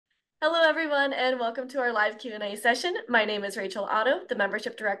Hello, everyone, and welcome to our live Q&A session. My name is Rachel Otto, the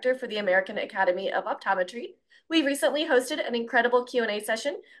Membership Director for the American Academy of Optometry. We recently hosted an incredible Q&A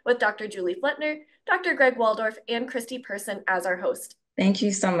session with Dr. Julie Fletner, Dr. Greg Waldorf, and Christy Person as our host. Thank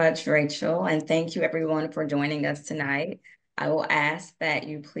you so much, Rachel, and thank you everyone for joining us tonight. I will ask that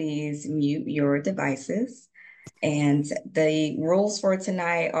you please mute your devices. And the rules for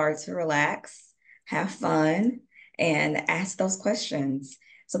tonight are to relax, have fun, and ask those questions.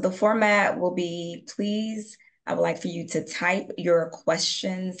 So the format will be, please, I would like for you to type your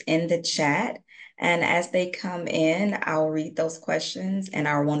questions in the chat. And as they come in, I'll read those questions and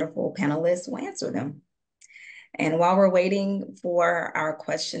our wonderful panelists will answer them. And while we're waiting for our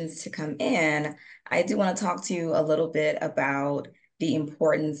questions to come in, I do want to talk to you a little bit about the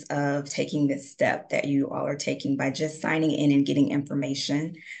importance of taking this step that you all are taking by just signing in and getting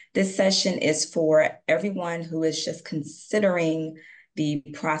information. This session is for everyone who is just considering the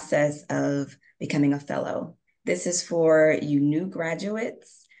process of becoming a fellow. This is for you new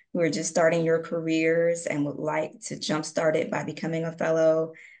graduates who are just starting your careers and would like to jumpstart it by becoming a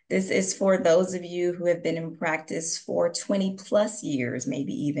fellow. This is for those of you who have been in practice for 20 plus years,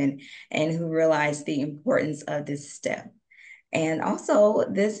 maybe even, and who realize the importance of this step. And also,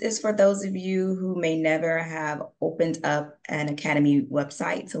 this is for those of you who may never have opened up an Academy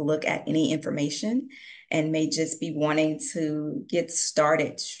website to look at any information and may just be wanting to get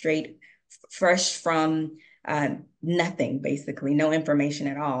started straight, fresh from nothing, basically, no information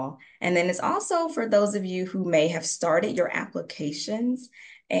at all. And then it's also for those of you who may have started your applications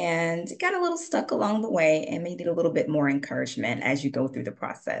and got a little stuck along the way and may need a little bit more encouragement as you go through the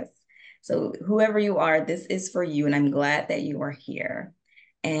process. So whoever you are, this is for you, and I'm glad that you are here.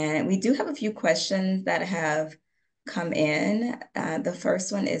 And we do have a few questions that have come in. The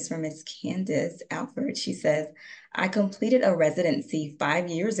first one is from Ms. Candace Alford. She says, I completed a residency 5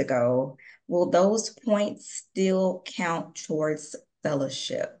 years ago. Will those points still count towards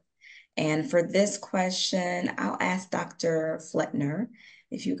fellowship? And for this question, I'll ask Dr. Fletner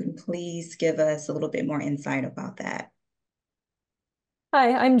if you can please give us a little bit more insight about that.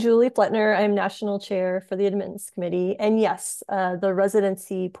 Hi, I'm Julie Fletner. I'm National Chair for the Admittance Committee. And yes, the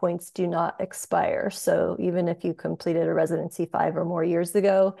residency points do not expire. So even if you completed a residency 5 or more years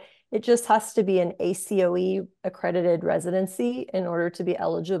ago, it just has to be an ACOE accredited residency in order to be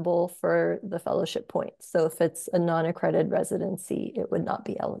eligible for the fellowship points. So if it's a non-accredited residency, it would not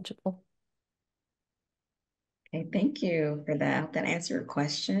be eligible. Okay, thank you for that. I hope that answered your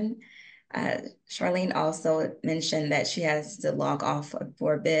question. Charlene also mentioned that she has to log off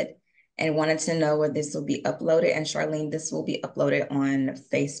for a bit and wanted to know where this will be uploaded. And Charlene, this will be uploaded on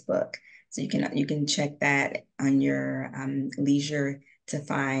Facebook. So you can check that on your leisure to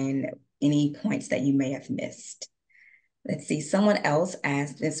find any points that you may have missed. Let's see, someone else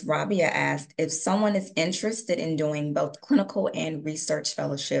asked, Ms. Rabia asked, if someone is interested in doing both clinical and research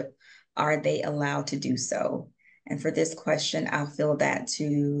fellowship, are they allowed to do so? And for this question, I'll fill that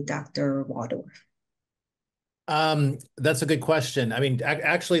to Dr. Waldorf. That's a good question. I mean,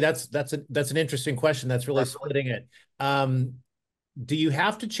 actually, that's an interesting question. That's really splitting it. Do you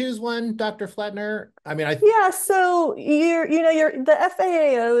have to choose one, Dr. Fletner? I mean, Yeah, so the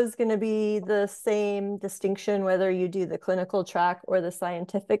FAAO is going to be the same distinction whether you do the clinical track or the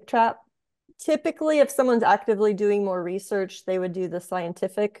scientific track. Typically, if someone's actively doing more research, they would do the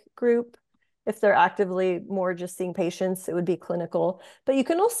scientific group. If they're actively more just seeing patients, it would be clinical. But you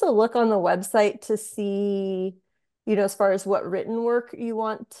can also look on the website to see, as far as what written work you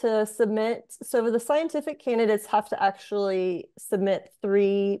want to submit. So the scientific candidates have to actually submit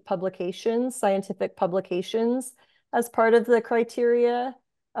 3 publications, scientific publications, as part of the criteria.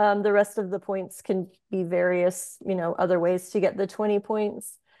 The rest of the points can be various, other ways to get the 20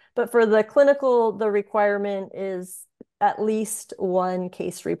 points. But for the clinical, the requirement is at least 1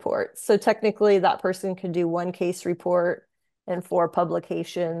 case report. So technically that person could do 1 case report and 4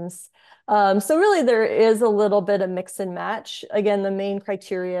 publications. So really there is a little bit of mix and match. Again, the main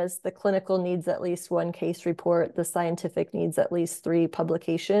criteria is the clinical needs at least 1 case report, the scientific needs at least 3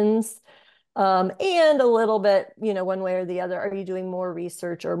 publications. And a little bit, one way or the other, are you doing more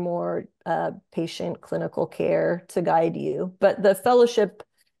research or more patient clinical care to guide you? But the fellowship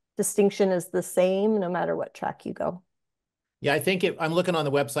distinction is the same no matter what track you go. Yeah, I think I'm looking on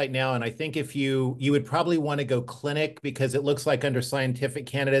the website now, and I think if you would probably want to go clinic, because it looks like under scientific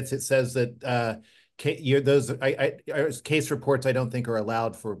candidates, it says that those case reports I don't think are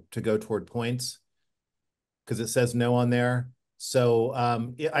allowed to go toward points, because it says no on there. So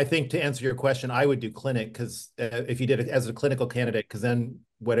I think to answer your question, I would do clinic, because if you did it as a clinical candidate, because then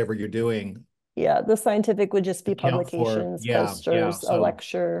whatever you're doing Yeah, the scientific would just be account for. publications, Yeah, yeah. posters, a So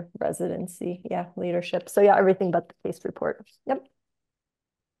lecture, residency, yeah, leadership. So yeah, everything but the case report. Yep.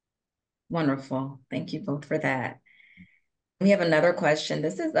 Wonderful. Thank you both for that. We have another question.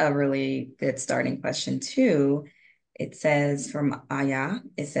 This is a really good starting question too. It says from Aya,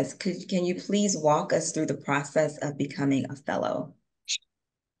 it says, can you please walk us through the process of becoming a fellow?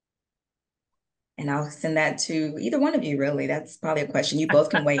 And I'll send that to either one of you, really. That's probably a question you both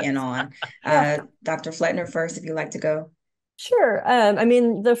can weigh in on. Yeah. Dr. Fletner first, if you'd like to go. Sure. I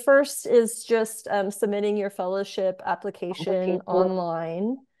mean, the first is just submitting your fellowship application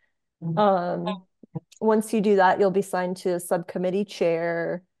online. Once you do that, you'll be signed to a subcommittee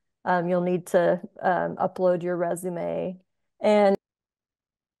chair. You'll need to upload your resume. And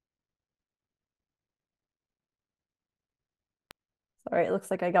sorry, it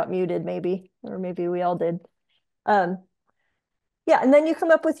looks like I got muted maybe, or maybe we all did. Yeah, and then you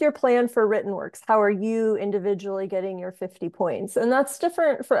come up with your plan for written works. How are you individually getting your 50 points? And that's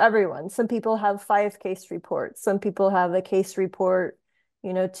different for everyone. Some people have 5 case reports. Some people have a case report,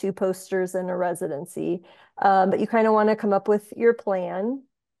 2 posters and a residency. But you kind of want to come up with your plan.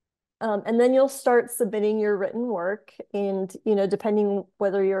 And then you'll start submitting your written work. And, depending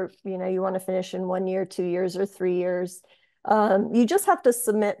whether you want to finish in 1 year, 2 years, or 3 years, you just have to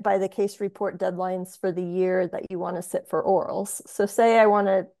submit by the case report deadlines for the year that you want to sit for orals. So say I want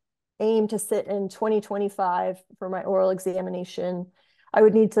to aim to sit in 2025 for my oral examination, I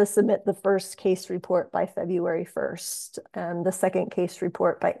would need to submit the first case report by February 1st, and the second case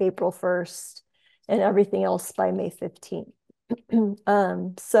report by April 1st, and everything else by May 15th.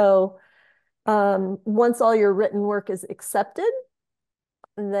 Once all your written work is accepted,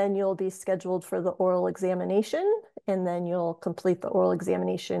 then you'll be scheduled for the oral examination, and then you'll complete the oral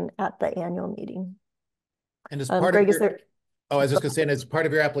examination at the annual meeting. and as part Greg, of is there? Oh, I was just going to say, and as part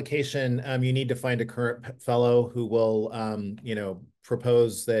of your application, you need to find a current fellow who will,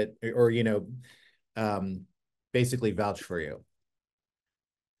 propose that, or, basically vouch for you.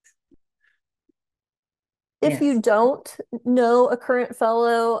 If Yes. you don't know a current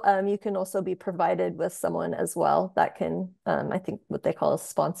fellow, you can also be provided with someone as well that can, I think what they call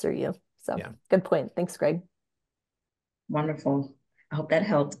sponsor you. So Yeah. Good point. Thanks, Greg. Wonderful. I hope that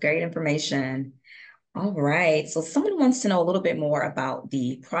helped. Great information. All right. So someone wants to know a little bit more about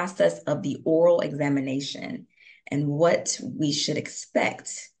the process of the oral examination and what we should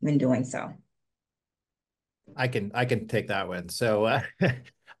expect when doing so. I can take that one. So,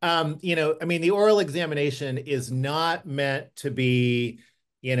 I mean, the oral examination is not meant to be,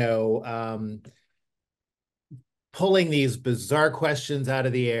 pulling these bizarre questions out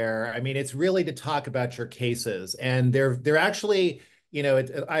of the air. I mean, it's really to talk about your cases, and they're actually,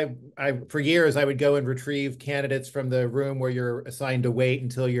 I for years I would go and retrieve candidates from the room where you're assigned to wait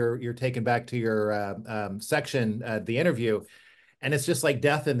until you're taken back to your section at the interview. And it's just like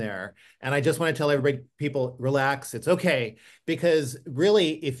death in there. And I just want to tell everybody, people, relax. It's okay. Because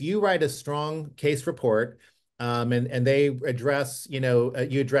really, if you write a strong case report, and they address, you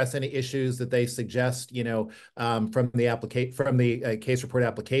address any issues that they suggest, from the case report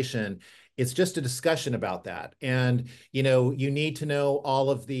application, it's just a discussion about that. And, you need to know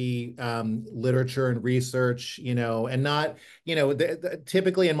all of the literature and research, and not,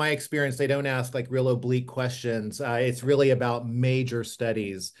 typically in my experience, they don't ask like real oblique questions. It's really about major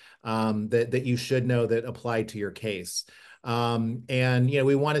studies that you should know that apply to your case. And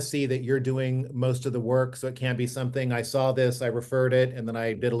we want to see that you're doing most of the work, so it can't be something I saw this, I referred it, and then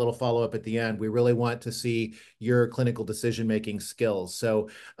I did a little follow-up at the end. We really want to see your clinical decision-making skills. So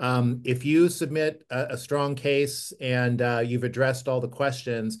if you submit a strong case and you've addressed all the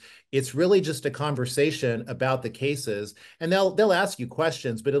questions, it's really just a conversation about the cases, and they'll ask you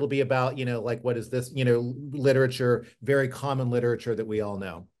questions, but it'll be about, like, what is this, literature, very common literature that we all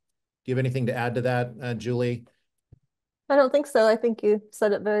know. Do you have anything to add to that, Julie? I don't think so. I think you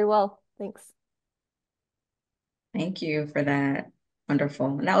said it very well. Thanks. Thank you for that.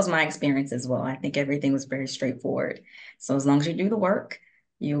 Wonderful. And that was my experience as well. I think everything was very straightforward. So as long as you do the work,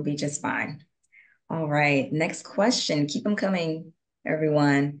 you'll be just fine. All right. Next question. Keep them coming,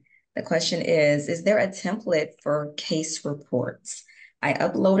 everyone. The question is there a template for case reports? I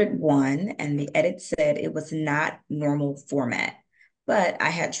uploaded one and the edit said it was not normal format, but I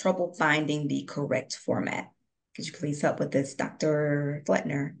had trouble finding the correct format. Could you please help with this, Dr.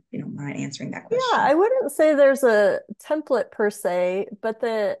 Fletner, if you don't mind answering that question? Yeah, I wouldn't say there's a template per se, but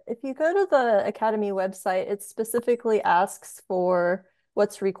if you go to the Academy website, it specifically asks for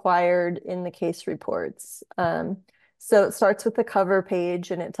what's required in the case reports. So it starts with the cover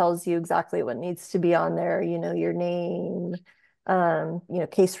page and it tells you exactly what needs to be on there, your name,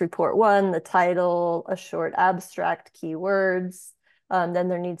 Case report 1, the title, a short abstract, keywords. Then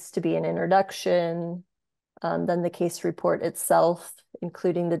there needs to be an introduction, then the case report itself,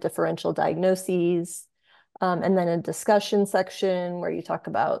 including the differential diagnoses, and then a discussion section where you talk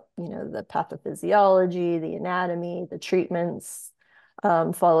about, the pathophysiology, the anatomy, the treatments,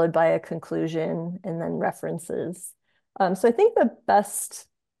 followed by a conclusion and then references. So I think the best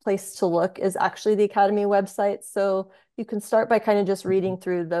place to look is actually the Academy website. So you can start by kind of just reading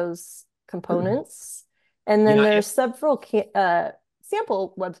through those components. And then there's several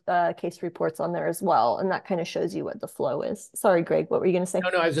sample case reports on there as well. And that kind of shows you what the flow is. Sorry, Greg, what were you going to say? No,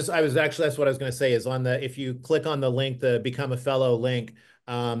 I was actually, that's what I was going to say is if you click on the link, the Become a Fellow link,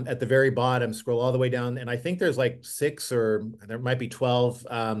 at the very bottom, scroll all the way down. And I think there's like 6 or there might be 12.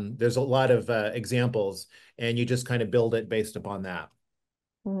 There's a lot of examples and you just kind of build it based upon that.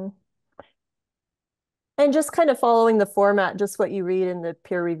 Mm-hmm. And just kind of following the format, just what you read in the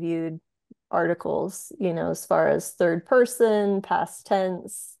peer-reviewed articles, as far as third person, past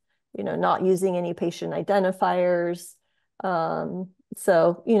tense, not using any patient identifiers.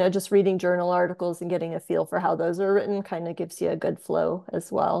 So, just reading journal articles and getting a feel for how those are written kind of gives you a good flow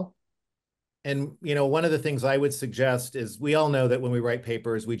as well. And, one of the things I would suggest is we all know that when we write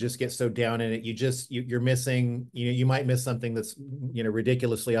papers, we just get so down in it. You're missing, you might miss something that's,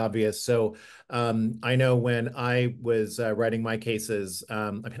 ridiculously obvious. So I know when I was writing my cases,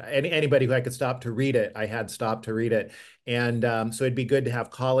 anybody who I could stop to read it, I had stopped to read it. And so it'd be good to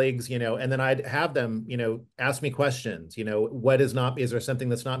have colleagues, and then I'd have them, ask me questions, is there something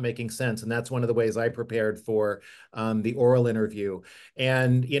that's not making sense? And that's one of the ways I prepared for the oral interview.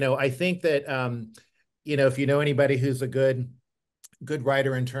 And, I think that, if you know anybody who's a good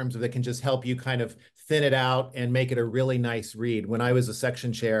writer in terms of that can just help you kind of thin it out and make it a really nice read. When I was a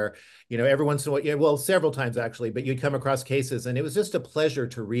section chair, every once in a while, well, several times actually, but you'd come across cases and it was just a pleasure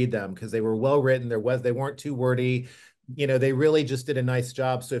to read them because they were well written. They weren't too wordy. They really just did a nice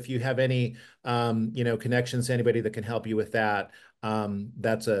job. So if you have any, connections to anybody that can help you with that,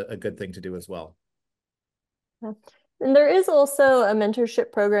 that's a good thing to do as well. Yeah. And there is also a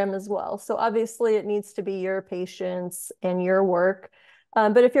mentorship program as well. So obviously it needs to be your patients and your work.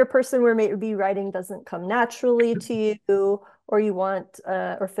 But if you're a person where maybe writing doesn't come naturally to you, or you want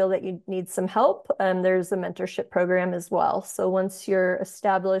or feel that you need some help, there's a mentorship program as well. So once you're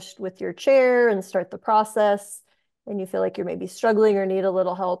established with your chair and start the process, and you feel like you're maybe struggling or need a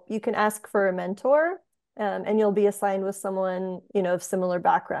little help, you can ask for a mentor. And you'll be assigned with someone, of similar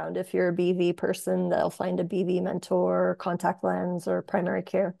background. If you're a BV person, they'll find a BV mentor, contact lens, or primary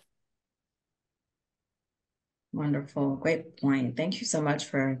care. Wonderful. Great point. Thank you so much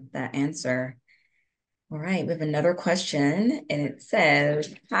for that answer. All right, we have another question, and it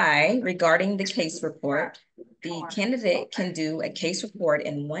says, hi, regarding the case report, the candidate can do a case report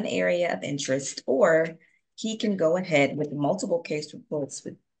in one area of interest, or he can go ahead with multiple case reports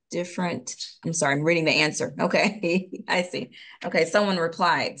with different, I'm sorry, I'm reading the answer. Okay, I see. Okay, someone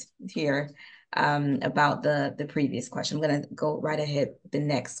replied here about the previous question. I'm going to go right ahead with the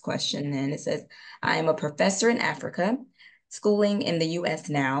next question. And it says, I am a professor in Africa, schooling in the US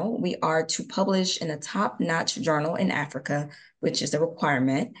now. We are to publish in a top-notch journal in Africa, which is a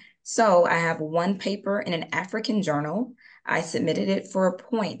requirement. So I have one paper in an African journal. I submitted it for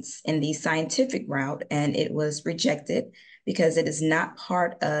points in the scientific route, and it was rejected because it is not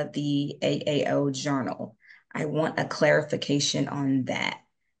part of the AAO journal. I want a clarification on that.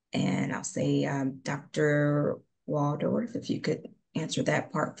 And I'll say, Dr. Waldorf, if you could answer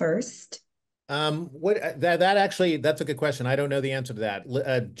that part first. That's a good question. I don't know the answer to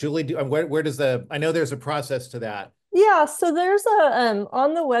that. Julie, where does I know there's a process to that. Yeah, so there's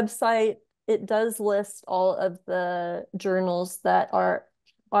on the website, it does list all of the journals that are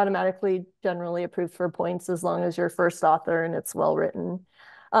automatically generally approved for points as long as you're first author and it's well written.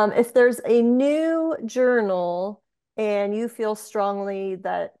 If there's a new journal and you feel strongly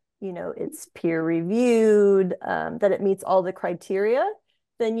that, it's peer reviewed, that it meets all the criteria,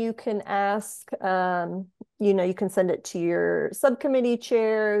 then you can ask, you can send it to your subcommittee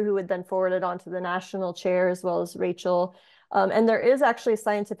chair, who would then forward it on to the national chair, as well as Rachel. And there is actually a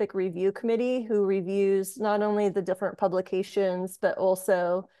scientific review committee who reviews not only the different publications, but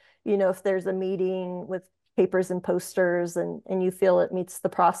also, if there's a meeting with papers and posters and you feel it meets the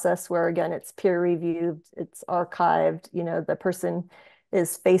process where, again, it's peer reviewed, it's archived, the person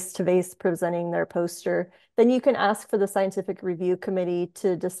is face-to-face presenting their poster, then you can ask for the scientific review committee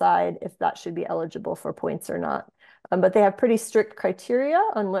to decide if that should be eligible for points or not. But they have pretty strict criteria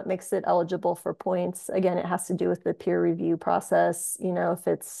on what makes it eligible for points. Again, it has to do with the peer review process, if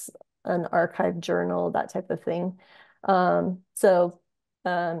it's an archived journal, that type of thing. You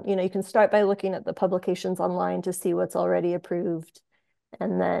can start by looking at the publications online to see what's already approved.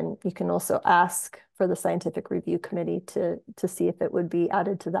 And then you can also ask for the scientific review committee to see if it would be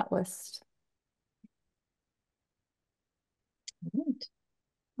added to that list. Right.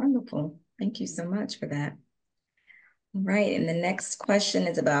 Wonderful. Thank you so much for that. All right, and the next question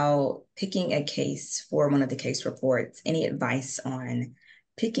is about picking a case for one of the case reports. Any advice on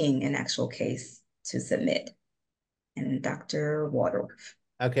picking an actual case to submit? And Dr. Waldorf.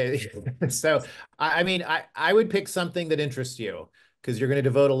 Okay, so I mean, I would pick something that interests you because you're going to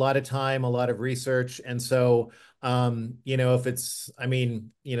devote a lot of time, a lot of research, and so if it's, I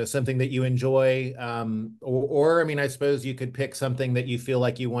mean, something that you enjoy, or I mean, I suppose you could pick something that you feel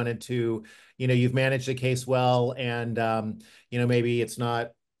like you wanted to, you've managed a case well, and maybe it's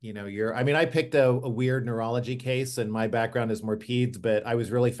not. I mean, I picked a weird neurology case, and my background is more peds, but I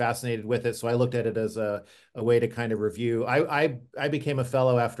was really fascinated with it, so I looked at it as a way to kind of review. I became a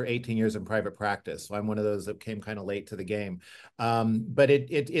fellow after 18 years in private practice, so I'm one of those that came kind of late to the game. But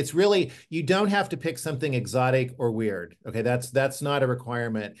it's really, you don't have to pick something exotic or weird. Okay, that's not a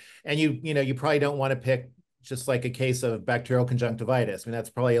requirement, and you probably don't want to pick just like a case of bacterial conjunctivitis. I mean, that's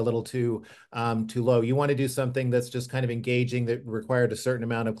probably a little too low. You want to do something that's just kind of engaging, that required a certain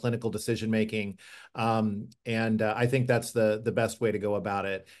amount of clinical decision making, and I think that's the best way to go about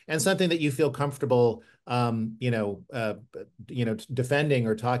it, and something that you feel comfortable defending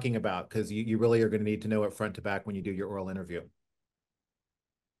or talking about, because you really are going to need to know it front to back when you do your oral interview.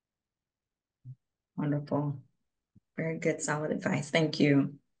 Wonderful. Very good, solid advice. Thank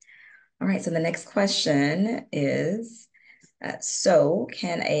you. All right, so the next question is, so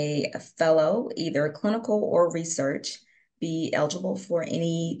can a fellow, either clinical or research, be eligible for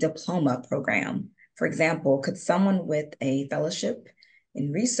any diploma program? For example, could someone with a fellowship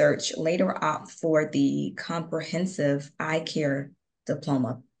in research later opt for the comprehensive eye care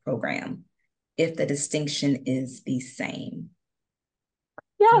diploma program if the distinction is the same?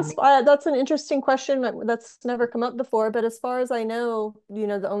 Yes, that's an interesting question that's never come up before. But as far as I know,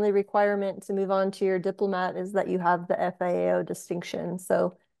 the only requirement to move on to your diplomat is that you have the FAAO distinction.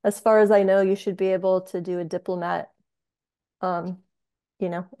 So as far as I know, you should be able to do a diplomat, um,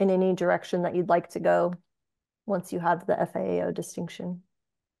 in any direction that you'd like to go once you have the FAAO distinction.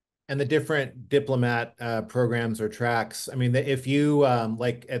 And the different diplomat programs or tracks. I mean, if you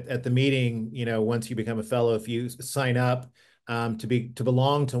like at the meeting, once you become a fellow, if you sign up to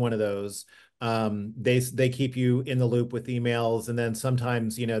belong to one of those, they keep you in the loop with emails, and then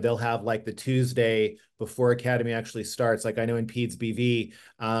sometimes they'll have like the Tuesday before Academy actually starts. Like I know in Peds BV,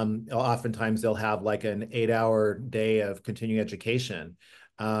 oftentimes they'll have like an 8-hour day of continuing education.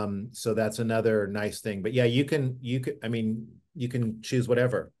 So that's another nice thing. But yeah, I mean, you can choose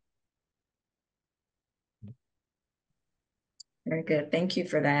whatever. Very good. Thank you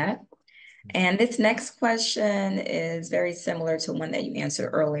for that. And this next question is very similar to one that you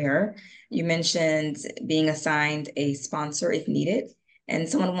answered earlier. You mentioned being assigned a sponsor if needed, and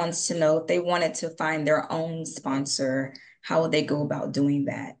someone wants to know if they wanted to find their own sponsor, how would they go about doing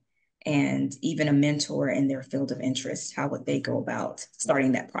that? And even a mentor in their field of interest, how would they go about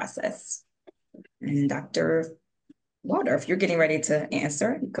starting that process? And Dr. Walter, if you're getting ready to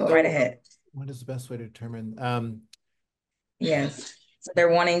answer, go right ahead. What is the best way to determine? Yes. So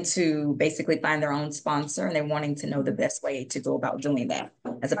they're wanting to basically find their own sponsor, and they're wanting to know the best way to go about doing that,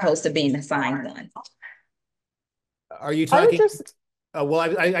 as opposed to being assigned one. Are you I would talking? just, Well,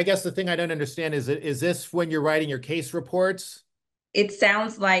 I guess the thing I don't understand is this when you're writing your case reports, It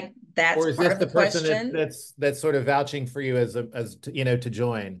sounds like that's or is part this of the the person question. that's sort of vouching for you as to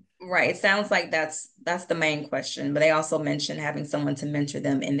join? Right. It sounds like that's the main question, but they also mentioned having someone to mentor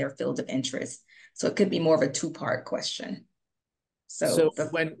them in their field of interest. So it could be more of a two-part question. So So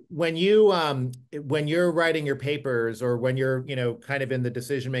the when you're writing your papers, or when you're kind of in the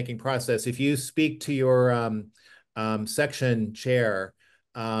decision-making process, if you speak to your section chair,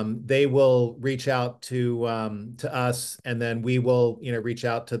 they will reach out to us, and then we will reach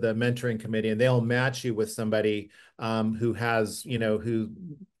out to the mentoring committee, and they'll match you with somebody who has who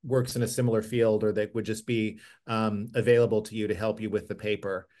works in a similar field, or that would just be available to you to help you with the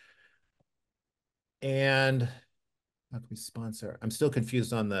paper. And how can we sponsor? I'm still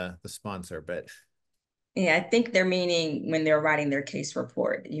confused on the sponsor, but Yeah, I think they're meaning when they're writing their case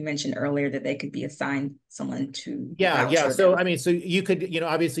report. You mentioned earlier that they could be assigned someone to Yeah, vouch yeah. for So them. I mean, so you could,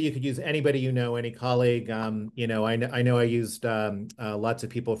 obviously you could use anybody any colleague. I know I used lots of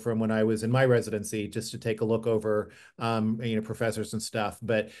people from when I was in my residency just to take a look over, professors and stuff.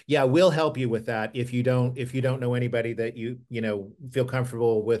 But yeah, we'll help you with that if you don't know anybody that feel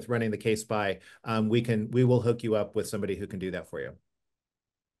comfortable with running the case by. We will hook you up with somebody who can do that for you.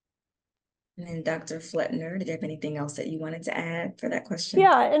 And then Dr. Fletner, did you have anything else that you wanted to add for that question?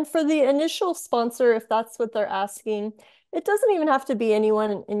 Yeah, and for the initial sponsor, if that's what they're asking, it doesn't even have to be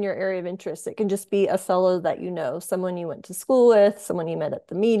anyone in your area of interest. It can just be a fellow that you know, someone you went to school with, someone you met at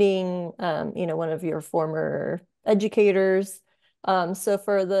the meeting, one of your former educators. So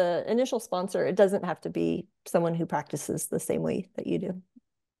for the initial sponsor, it doesn't have to be someone who practices the same way that you do.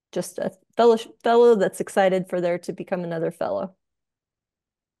 Just a fellow that's excited for there to become another fellow.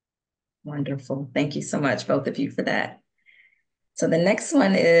 Wonderful. Thank you so much, both of you, for that. So the next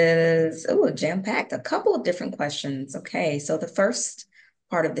one is, jam-packed, a couple of different questions. Okay, so the first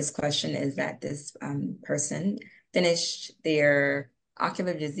part of this question is that this person finished their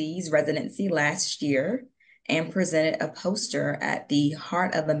ocular disease residency last year and presented a poster at the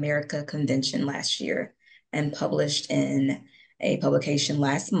Heart of America convention last year and published in a publication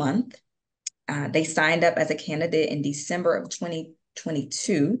last month. They signed up as a candidate in December of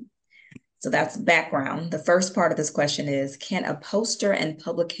 2022. So that's background. The first part of this question is, can a poster and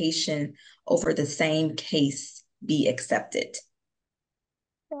publication over the same case be accepted?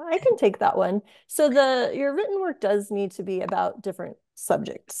 I can take that one. So your written work does need to be about different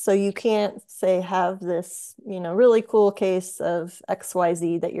subjects. So you can't say have this, really cool case of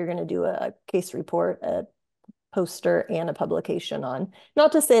XYZ that you're going to do a case report, a poster, and a publication on.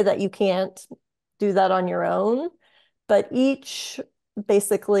 Not to say that you can't do that on your own, but each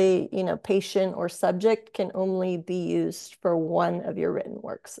basically, patient or subject can only be used for one of your written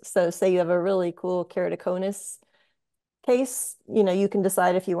works. So say you have a really cool keratoconus case, you can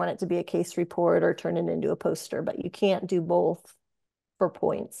decide if you want it to be a case report or turn it into a poster, but you can't do both for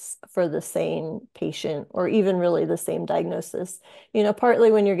points for the same patient or even really the same diagnosis.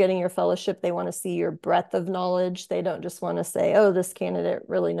 Partly when you're getting your fellowship, they want to see your breadth of knowledge. They don't just want to say, oh, this candidate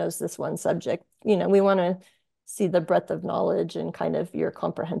really knows this one subject. We want to see the breadth of knowledge and kind of your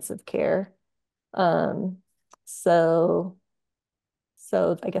comprehensive care. Um, so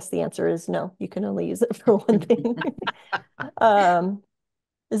I guess the answer is no, you can only use it for one thing. Um,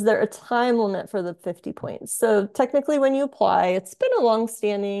 is there a time limit for the 50 points? So technically when you apply, it's been a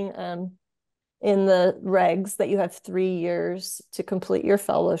long-standing in the regs that you have 3 years to complete your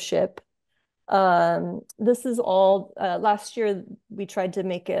fellowship. This is all, last year we tried to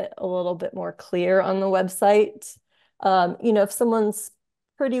make it a little bit more clear on the website. If someone's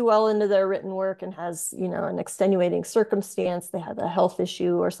pretty well into their written work and has, an extenuating circumstance, they have a health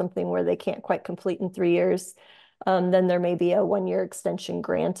issue or something where they can't quite complete in 3 years, then there may be a 1-year extension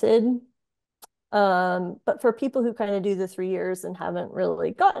granted. But for people who kind of do the 3 years and haven't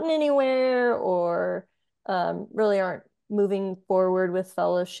really gotten anywhere or really aren't moving forward with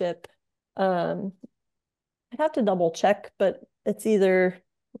fellowship, I'd have to double check, but it's either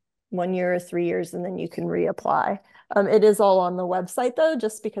 1 year or 3 years, and then you can reapply. It is all on the website though,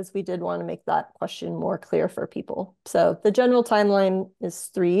 just because we did want to make that question more clear for people. So the general timeline is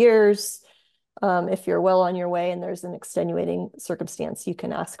 3 years. If you're well on your way and there's an extenuating circumstance, you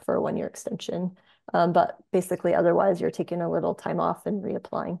can ask for a 1-year extension. But basically, otherwise, you're taking a little time off and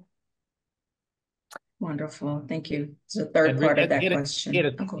reapplying. Wonderful. Thank you. So the third And part of that he question. had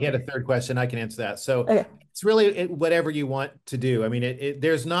a third question. I can answer that. So Okay. it's really whatever you want to do. I mean,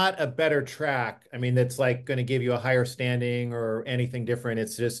 there's not a better track. I mean, that's like going to give you a higher standing or anything different.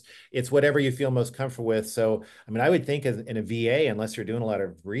 It's whatever you feel most comfortable with. So, I mean, I would think in a VA, unless you're doing a lot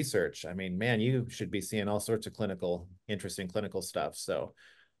of research, I mean, man, you should be seeing all sorts of interesting clinical stuff. So,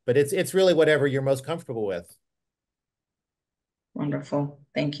 but it's really whatever you're most comfortable with. Wonderful.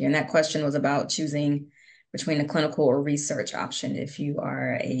 Thank you. And that question was about choosing between a clinical or research option if you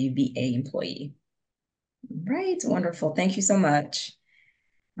are a VA employee. Right. Wonderful. Thank you so much.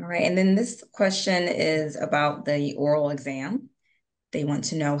 All right. And then this question is about the oral exam. They want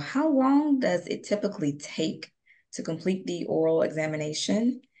to know, how long does it typically take to complete the oral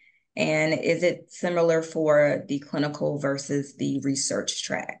examination? And is it similar for the clinical versus the research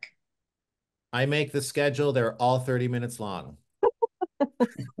track? I make the schedule. They're all 30 minutes long.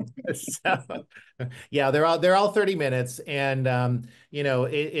 So, yeah, they're all 30 minutes, and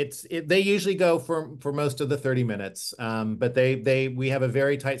they usually go for most of the 30 minutes. But we have a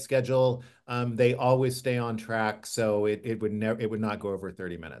very tight schedule. They always stay on track, so it would not go over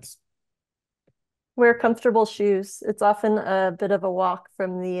 30 minutes. Wear comfortable shoes. It's often a bit of a walk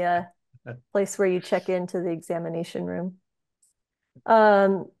from the place where you check into the examination room.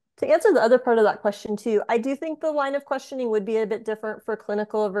 To answer the other part of that question too, I do think the line of questioning would be a bit different for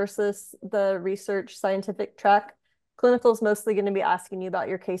clinical versus the research scientific track. Clinical is mostly going to be asking you about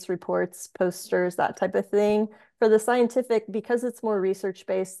your case reports, posters, that type of thing. For the scientific, because it's more research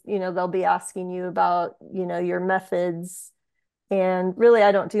based, they'll be asking you about, your methods. And really,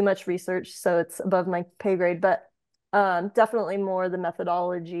 I don't do much research, so it's above my pay grade, but definitely more the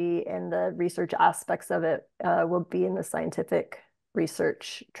methodology and the research aspects of it will be in the scientific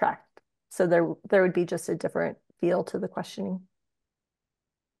research track. So there would be just a different feel to the questioning.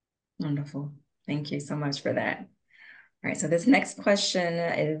 Wonderful. Thank you so much for that. All right, so this next question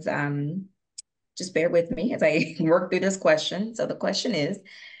is, just bear with me as I work through this question. So the question is,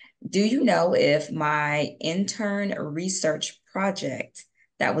 do you know if my intern research project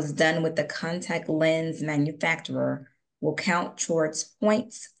that was done with the contact lens manufacturer will count towards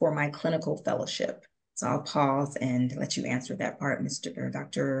points for my clinical fellowship? So I'll pause and let you answer that part,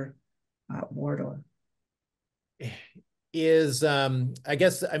 Dr. Wardor. I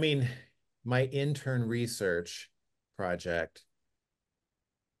guess, I mean, my intern research project,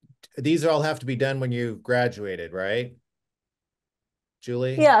 these all have to be done when you graduated, right?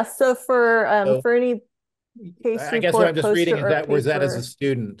 Julie? Yeah, so for any case I guess what I'm report, just reading poster, is or that was that as a paper,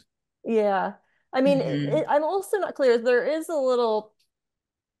 student. yeah. I mean, I'm also not clear. There is a little,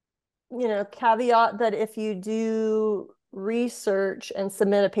 caveat that if you do research and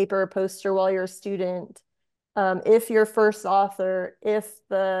submit a paper or poster while you're a student, if you're first author, if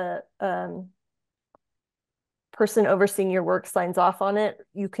the person overseeing your work signs off on it,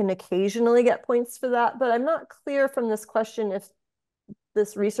 you can occasionally get points for that. But I'm not clear from this question if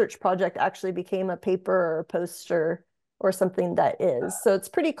this research project actually became a paper or a poster or something that is. So it's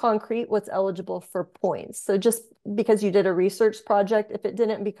pretty concrete what's eligible for points. So just because you did a research project, if it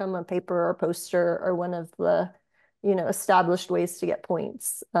didn't become a paper or poster or one of the, established ways to get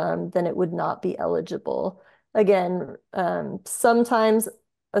points, then it would not be eligible. Again, sometimes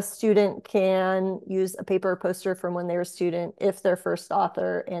a student can use a paper or poster from when they were a student if they're first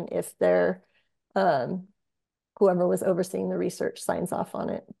author and if they're whoever was overseeing the research signs off on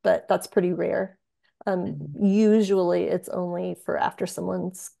it, but that's pretty rare. Usually it's only for after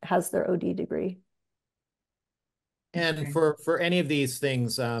someone has their OD degree. And for any of these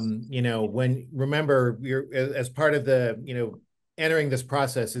things, remember you're as part of the, entering this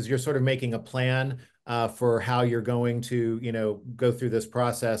process is you're sort of making a plan for how you're going to, go through this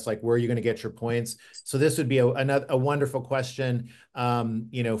process, like where are you going to get your points. So this would be a wonderful question,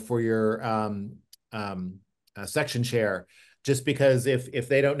 for your section chair, just because if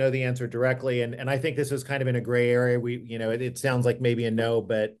they don't know the answer directly, and I think this is kind of in a gray area, it sounds like maybe a no,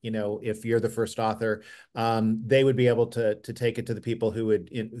 but if you're the first author, they would be able to take it to the people who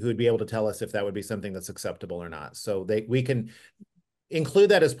would be able to tell us if that would be something that's acceptable or not. So we can include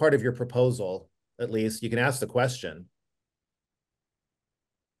that as part of your proposal. At least you can ask the question.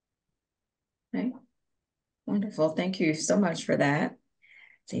 Okay, wonderful. Thank you so much for that.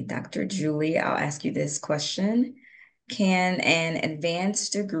 Say, Dr. Julie, I'll ask you this question. Can an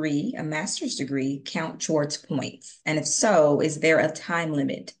advanced degree, a master's degree, count towards points? And if so, is there a time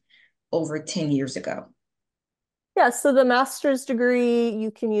limit over 10 years ago? Yeah, so the master's degree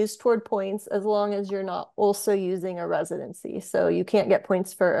you can use toward points as long as you're not also using a residency. So you can't get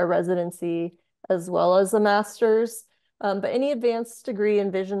points for a residency as well as a master's. But any advanced degree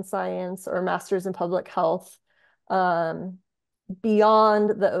in vision science or master's in public health beyond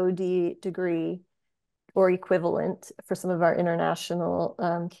the OD degree or equivalent for some of our international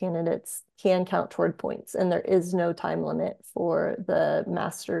candidates can count toward points. And there is no time limit for the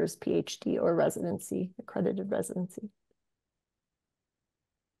master's, PhD, or residency, accredited residency.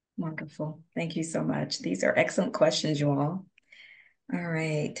 Wonderful. Thank you so much. These are excellent questions, you all. All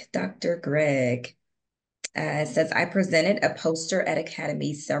right, Dr. Greg. It says, I presented a poster at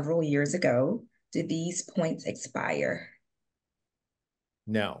Academy several years ago. Do these points expire?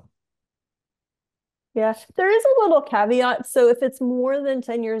 No. Yeah, there is a little caveat. So if it's more than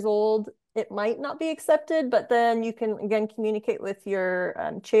 10 years old, it might not be accepted, but then you can, again, communicate with your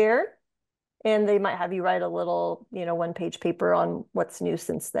chair and they might have you write a little, one-page paper on what's new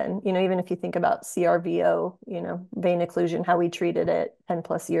since then. Even if you think about CRVO, vein occlusion, how we treated it 10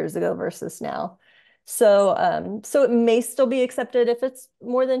 plus years ago versus now. So, so it may still be accepted if it's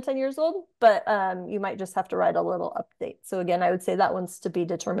more than 10 years old, but you might just have to write a little update. So again, I would say that one's to be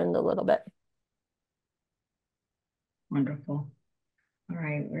determined a little bit. Wonderful. All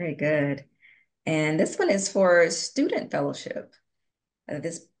right, very good. And this one is for student fellowship.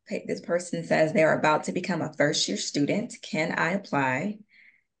 This this person says they are about to become a first-year student. Can I apply?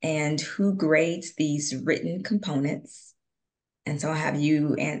 And who grades these written components? And so I'll have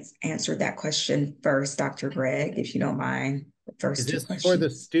you answer that question first, Dr. Greg, if you don't mind. The Is first two this for the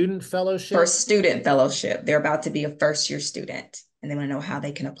questions. student fellowship? For student fellowship. They're about to be a first-year student, and they want to know how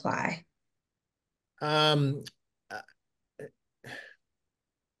they can apply. Um,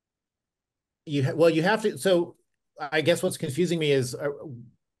 you have to, so I guess what's confusing me is,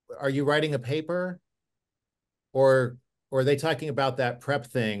 are you writing a paper, or are they talking about that prep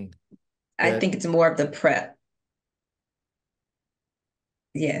thing? I think it's more of the prep.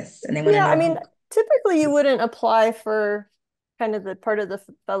 Yes, and they want to Yeah, know I mean, typically you wouldn't apply for kind of the part of the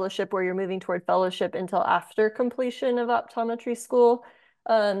fellowship where you're moving toward fellowship until after completion of optometry school.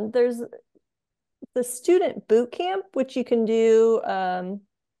 There's the student boot camp, which you can do.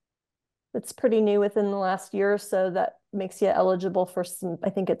 It's pretty new within the last year or so, that makes you eligible for some, I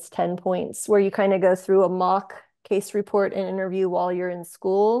think it's 10 points, where you kind of go through a mock case report and interview while you're in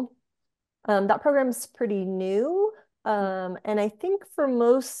school. That program's pretty new. And I think for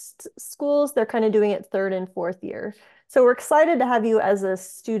most schools, they're kind of doing it third and fourth year. So we're excited to have you as a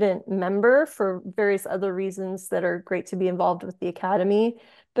student member for various other reasons that are great to be involved with the academy.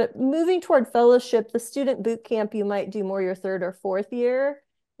 But moving toward fellowship, the student boot camp, you might do more your third or fourth year,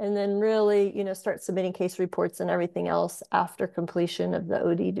 and then really, start submitting case reports and everything else after completion of the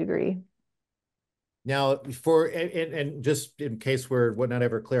OD degree. Now, and just in case we're not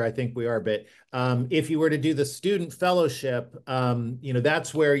ever clear, I think we are, but if you were to do the student fellowship,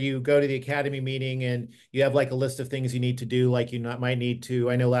 that's where you go to the academy meeting and you have like a list of things you need to do, like might need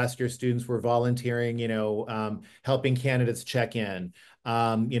to, I know last year students were volunteering, helping candidates check in.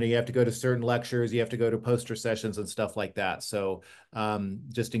 You have to go to certain lectures, you have to go to poster sessions and stuff like that. So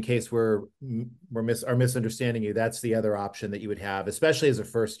just in case we're misunderstanding you, that's the other option that you would have, especially as a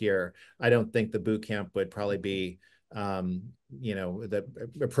first year. I don't think the boot camp would probably be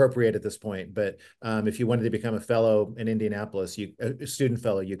appropriate at this point. But if you wanted to become a fellow in Indianapolis, a student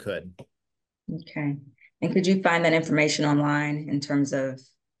fellow, you could. Okay. And could you find that information online in terms of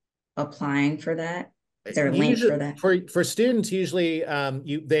applying for that? Is there a link for that? For students, usually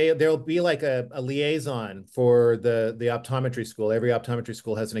there'll be like a liaison for the optometry school. Every optometry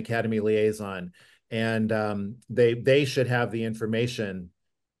school has an academy liaison, and they should have the information.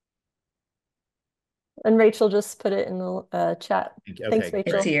 And Rachel just put it in the chat. Okay. Thanks,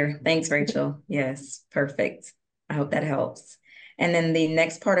 Rachel. It's here. Thanks, Rachel. Yes, perfect. I hope that helps. And then the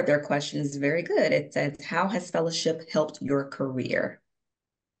next part of their question is very good. It says, how has fellowship helped your career?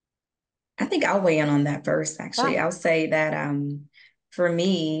 I think I'll weigh in on that first, actually. I'll say that for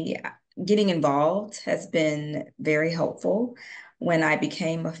me, getting involved has been very helpful. When I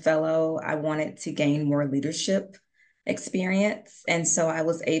became a fellow, I wanted to gain more leadership experience. And so I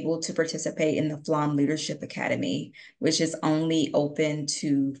was able to participate in the FLOM Leadership Academy, which is only open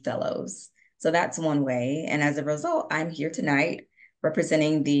to fellows. So that's one way. And as a result, I'm here tonight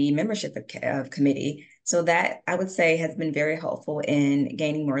representing the membership committee. So that, I would say, has been very helpful in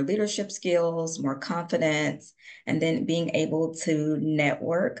gaining more leadership skills, more confidence, and then being able to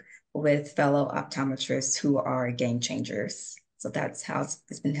network with fellow optometrists who are game changers. So that's how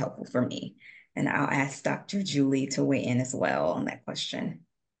it's been helpful for me. And I'll ask Dr. Julie to weigh in as well on that question.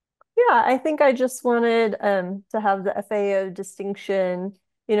 Yeah, I think I just wanted to have the FAO distinction,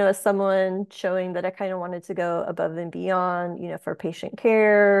 as someone showing that I kind of wanted to go above and beyond, for patient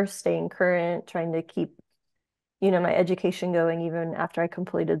care, staying current, trying to keep, my education going even after I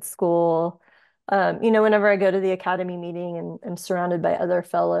completed school. Whenever I go to the academy meeting and I'm surrounded by other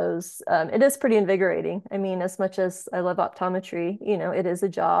fellows, it is pretty invigorating. I mean, as much as I love optometry, it is a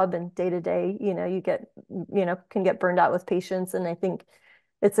job, and day to day, can get burned out with patients. And I think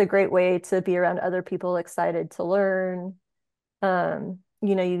it's a great way to be around other people excited to learn.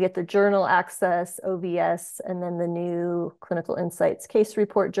 You get the journal access, OVS, and then the new Clinical Insights Case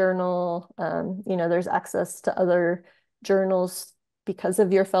Report Journal. There's access to other journals because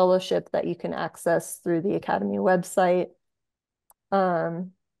of your fellowship that you can access through the Academy website.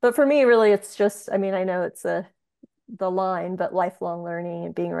 But for me, really, it's just, I know it's the line, but lifelong learning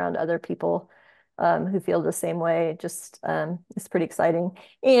and being around other people who feel the same way just is pretty exciting.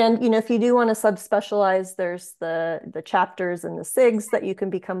 And, if you do want to subspecialize, there's the chapters and the SIGs that you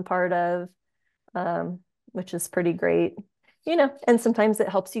can become part of, which is pretty great. And sometimes it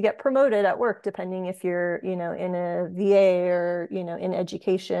helps you get promoted at work, depending if you're, in a VA or, in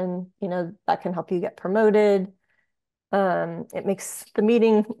education, that can help you get promoted. It makes the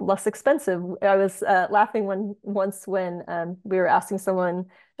meeting less expensive. I was laughing once when we were asking someone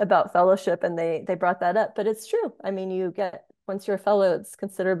about fellowship, and they brought that up, but it's true. You get once you're a fellow, it's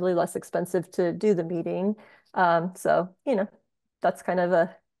considerably less expensive to do the meeting. So, that's kind of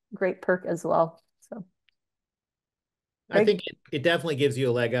a great perk as well. So I think it definitely gives you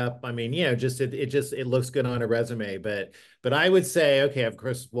a leg up. I mean, it looks good on a resume, but I would say, okay, of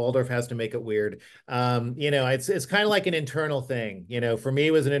course, Waldorf has to make it weird. It's kind of like an internal thing. For me,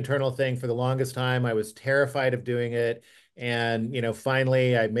 it was an internal thing for the longest time. I was terrified of doing it. And,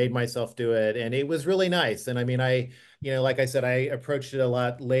 finally I made myself do it, and it was really nice. And I mean, like I said, I approached it a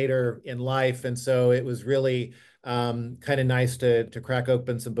lot later in life. And so it was really kind of nice to crack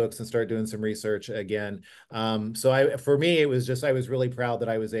open some books and start doing some research again. For me, it was just, I was really proud that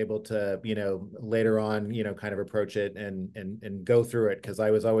I was able to, later on, kind of approach it and go through it, because I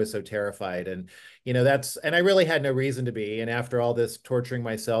was always so terrified. And, and I really had no reason to be. And after all this torturing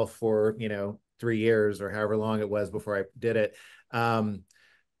myself for, 3 years or however long it was before I did it,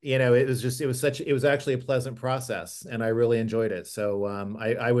 it was actually a pleasant process, and I really enjoyed it. So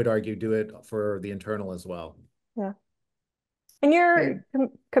I would argue do it for the internal as well. Yeah. And your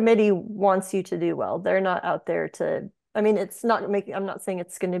committee wants you to do well. They're not out there to, I mean, I'm not saying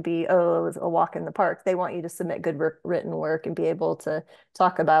it's going to be, oh, it was a walk in the park. They want you to submit good written work and be able to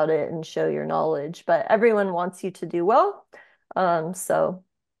talk about it and show your knowledge. But everyone wants you to do well. So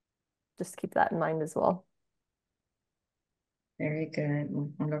just keep that in mind as well. Very good.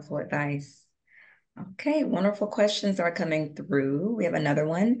 Wonderful advice. Okay, wonderful questions are coming through. We have another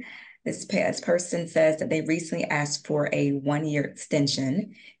one. This person says that they recently asked for a 1-year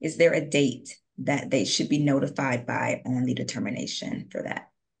extension. Is there a date that they should be notified by on the determination for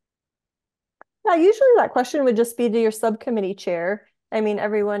that? Yeah, usually that question would just be to your subcommittee chair. I mean,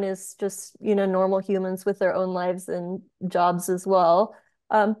 everyone is just, normal humans with their own lives and jobs as well.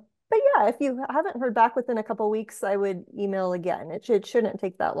 But yeah, if you haven't heard back within a couple of weeks, I would email again. It shouldn't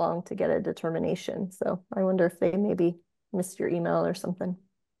take that long to get a determination. So I wonder if they maybe missed your email or something.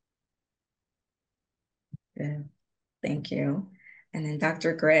 Good. Thank you. And then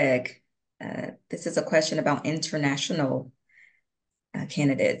Dr. Greg, this is a question about international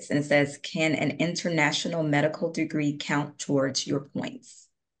candidates. And it says, can an international medical degree count towards your points?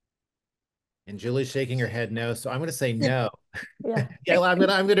 And Julie's shaking her head no, so I'm going to say no. Yeah. Yeah, well, I'm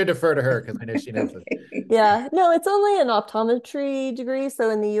gonna defer to her because I know she knows this. Yeah, no, it's only an optometry degree. So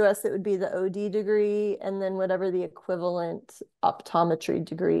in the US, it would be the OD degree, and then whatever the equivalent optometry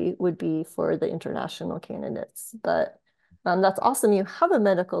degree would be for the international candidates. But that's awesome. You have a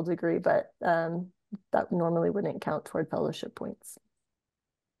medical degree, but that normally wouldn't count toward fellowship points.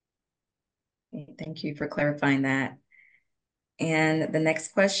 Thank you for clarifying that. And the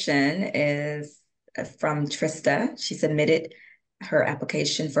next question is from Trista. She submitted her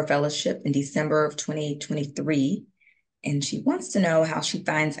application for fellowship in December of 2023, and she wants to know how she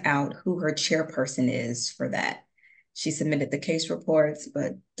finds out who her chairperson is for that. She submitted the case reports,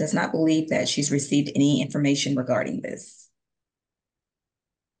 but does not believe that she's received any information regarding this.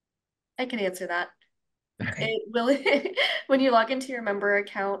 I can answer that. Okay. It will, when you log into your member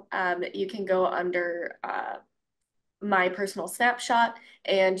account, you can go under my personal snapshot,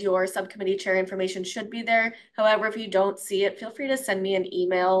 and your subcommittee chair information should be there. However, if you don't see it, feel free to send me an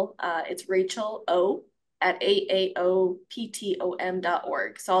email. It's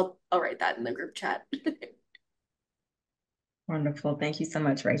rachel@aaoptom.org. So I'll write that in the group chat. Wonderful. Thank you so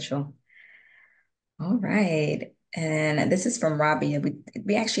much, Rachel. All right. And this is from Rabia.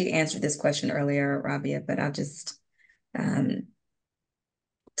 We actually answered this question earlier, Rabia, but I'll just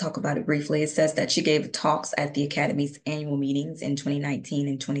talk about it briefly. It says that she gave talks at the Academy's annual meetings in 2019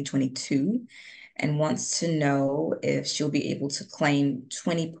 and 2022, and wants to know if she'll be able to claim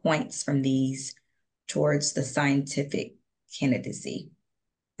 20 points from these towards the scientific candidacy.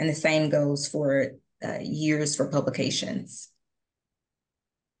 And the same goes for years for publications.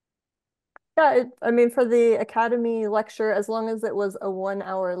 Yeah, I mean, for the Academy lecture, as long as it was a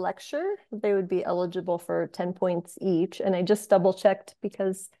 1-hour lecture, they would be eligible for 10 points each. And I just double checked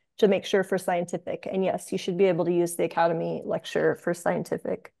to make sure for scientific. And yes, you should be able to use the Academy lecture for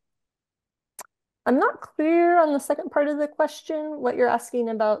scientific. I'm not clear on the second part of the question, what you're asking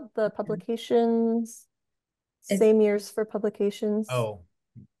about the publications, same years for publications. Oh,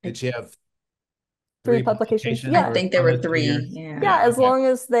 did she have 3 publications? Yeah, I think there were 3. Yeah, as long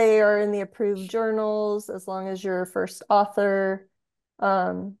as they are in the approved journals, as long as you're first author,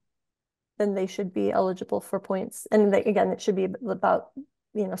 then they should be eligible for points. And again, it should be about,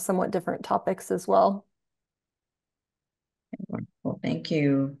 somewhat different topics as well. Well, thank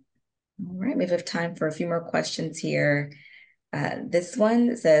you. All right, we have time for a few more questions here. This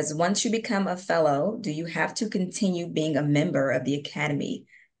one says, once you become a fellow, do you have to continue being a member of the Academy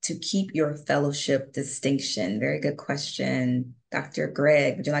to keep your fellowship distinction? Very good question. Dr.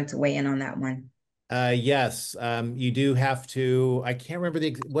 Greg, would you like to weigh in on that one? Yes, you do have to, I can't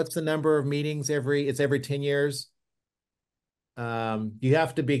remember what's the number of meetings it's every 10 years. You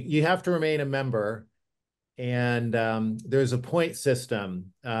have to remain a member, and there's a point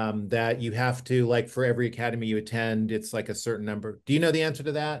system that you have to, like, for every academy you attend, it's like a certain number. Do you know the answer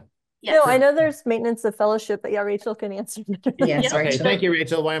to that? No, Yes. I know there's maintenance of fellowship, but yeah, Rachel can answer. Yes, Yep. Okay, Rachel. thank you,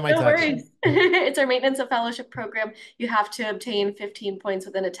 Rachel. Why am I No talking? worries. It's our maintenance of fellowship program. You have to obtain 15 points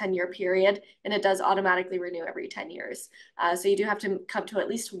within a 10-year period, and it does automatically renew every 10 years. So you do have to come to at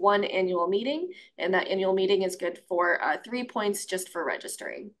least one annual meeting, and that annual meeting is good for 3 points just for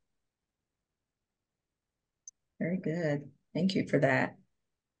registering. Very good. Thank you for that.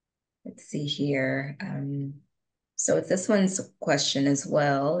 Let's see here. So it's this one's question as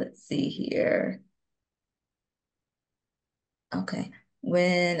well. Let's see here. Okay.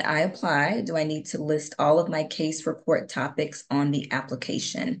 When I apply, do I need to list all of my case report topics on the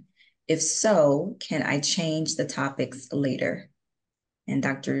application? If so, can I change the topics later? And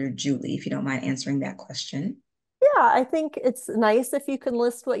Dr. Julie, if you don't mind answering that question. Yeah, I think it's nice if you can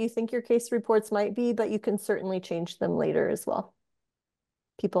list what you think your case reports might be, but you can certainly change them later as well.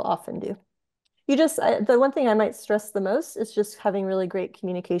 People often do. The one thing I might stress the most is just having really great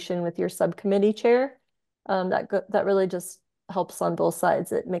communication with your subcommittee chair. That really just helps on both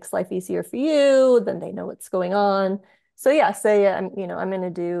sides. It makes life easier for you, then they know what's going on. So yeah, say I'm going to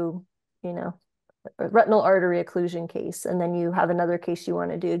do, a retinal artery occlusion case, and then you have another case you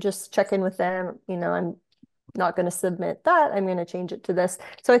want to do. Just check in with them. I'm not going to submit that. I'm going to change it to this.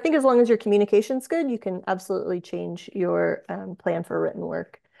 So I think as long as your communication's good, you can absolutely change your plan for written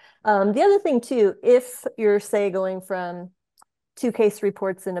work. The other thing too, if you're, say, going from 2 case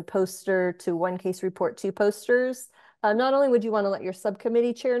reports in a poster to 1 case report, 2 posters, not only would you want to let your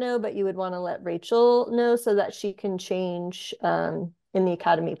subcommittee chair know, but you would want to let Rachel know so that she can change in the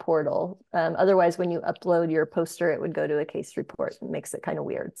Academy portal. Otherwise, when you upload your poster, it would go to a case report and makes it kind of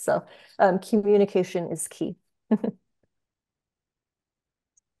weird. So communication is key.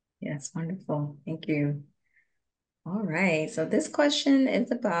 Yes, wonderful. Thank you. All right. So this question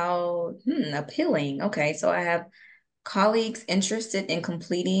is about appealing. Okay. So I have colleagues interested in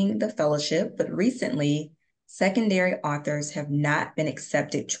completing the fellowship, but recently secondary authors have not been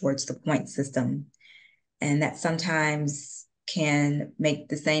accepted towards the point system. And that sometimes can make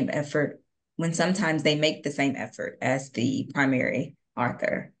the same effort when sometimes they make the same effort as the primary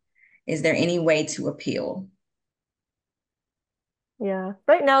author. Is there any way to appeal? Yeah,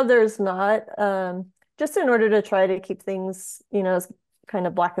 right now there's not. Just in order to try to keep things, as kind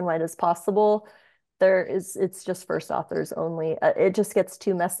of black and white as possible, it's just first authors only. It just gets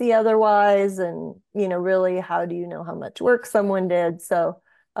too messy otherwise. And, really, how do you know how much work someone did? So,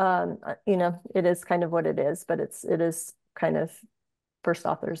 it is kind of what it is, but it is kind of first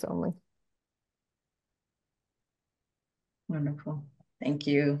authors only. Wonderful. Thank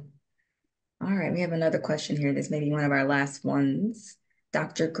you. All right, we have another question here. This may be one of our last ones.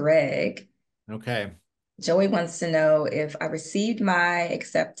 Dr. Greg. Okay. Joey wants to know if I received my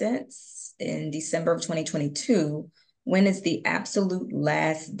acceptance in December of 2022, when is the absolute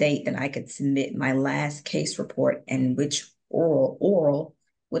last date that I could submit my last case report, and which oral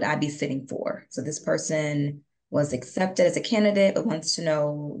would I be sitting for? So this person was accepted as a candidate, but wants to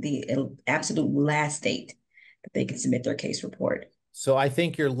know the absolute last date that they can submit their case report. So I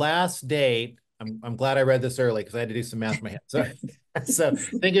think your last date, I'm glad I read this early because I had to do some math in my head. So I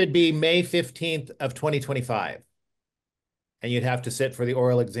think it would be May 15th of 2025. And you'd have to sit for the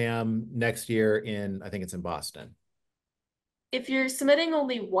oral exam next year I think it's in Boston. If you're submitting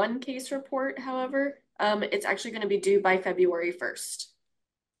only 1 case report, however, it's actually going to be due by February 1st.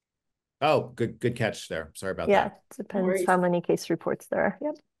 Oh, good catch there. Sorry about Yeah, that. it depends how many case reports there are.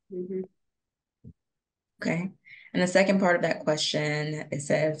 Yep. Mm-hmm. Okay. And the second part of that question, it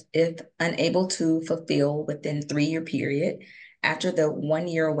says, if unable to fulfill within 3-year period, after the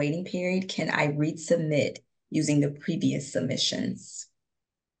 1-year waiting period, can I resubmit using the previous submissions?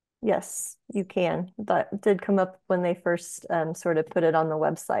 Yes, you can. That did come up when they first sort of put it on the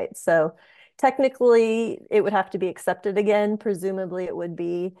website. So technically, it would have to be accepted again. Presumably, it would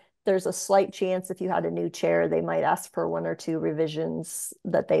be. There's a slight chance if you had a new chair, they might ask for 1 or 2 revisions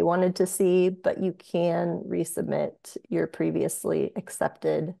that they wanted to see, but you can resubmit your previously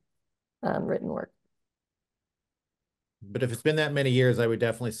accepted written work. But if it's been that many years, I would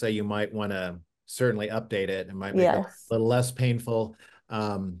definitely say you might want to certainly update it. It might make it a little less painful.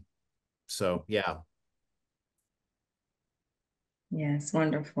 So yeah. Yes,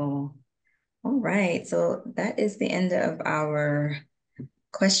 wonderful. All right. So that is the end of our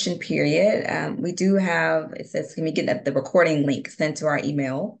question period. We do have, it says, can we get the recording link sent to our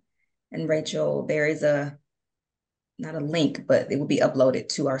email? And Rachel, there is not a link, but it will be uploaded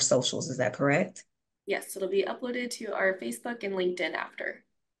to our socials. Is that correct? Yes, it'll be uploaded to our Facebook and LinkedIn after.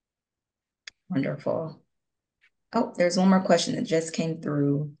 Wonderful. Oh, there's one more question that just came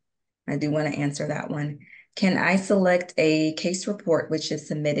through. I do want to answer that one. Can I select a case report which is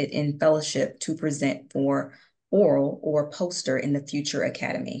submitted in fellowship to present for oral or poster in the future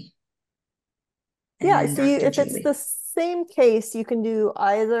academy? Yeah, And so Dr. if it's Julie. the same case, you can do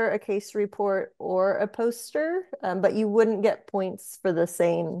either a case report or a poster, but you wouldn't get points for the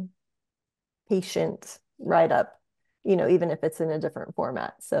same patient write-up, even if it's in a different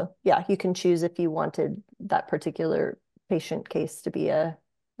format. So yeah, you can choose if you wanted that particular patient case to be a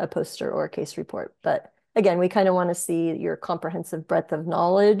poster or a case report. But again, we kind of want to see your comprehensive breadth of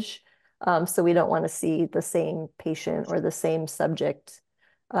knowledge. So we don't want to see the same patient or the same subject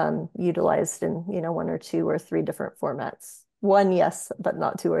utilized in, one or two or three different formats. One, yes, but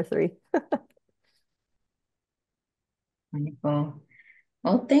not two or three. Wonderful.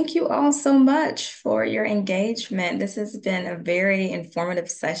 Well, thank you all so much for your engagement. This has been a very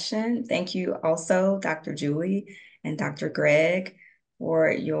informative session. Thank you also, Dr. Julie and Dr. Greg, for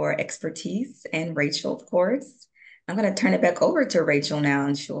your expertise, and Rachel, of course. I'm going to turn it back over to Rachel now,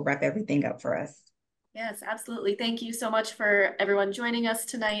 and she'll wrap everything up for us. Yes, absolutely. Thank you so much for everyone joining us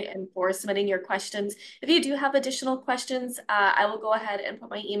tonight and for submitting your questions. If you do have additional questions, I will go ahead and put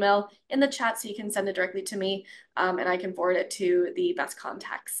my email in the chat so you can send it directly to me, and I can forward it to the best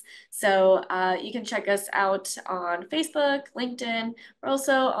contacts. So you can check us out on Facebook, LinkedIn. We're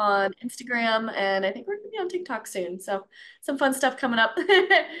also on Instagram, and I think we're going to be on TikTok soon. So some fun stuff coming up.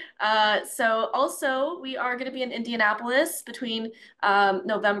 So also, we are going to be in Indianapolis between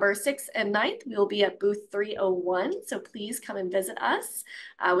November 6th and 9th. We will be at booth 301, so please come and visit us.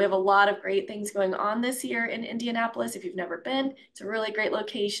 We have a lot of great things going on this year in Indianapolis. If you've never been, it's a really great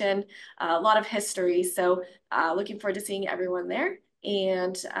location, a lot of history. So looking forward to seeing everyone there.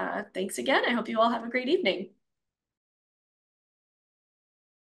 And thanks again. I hope you all have a great evening.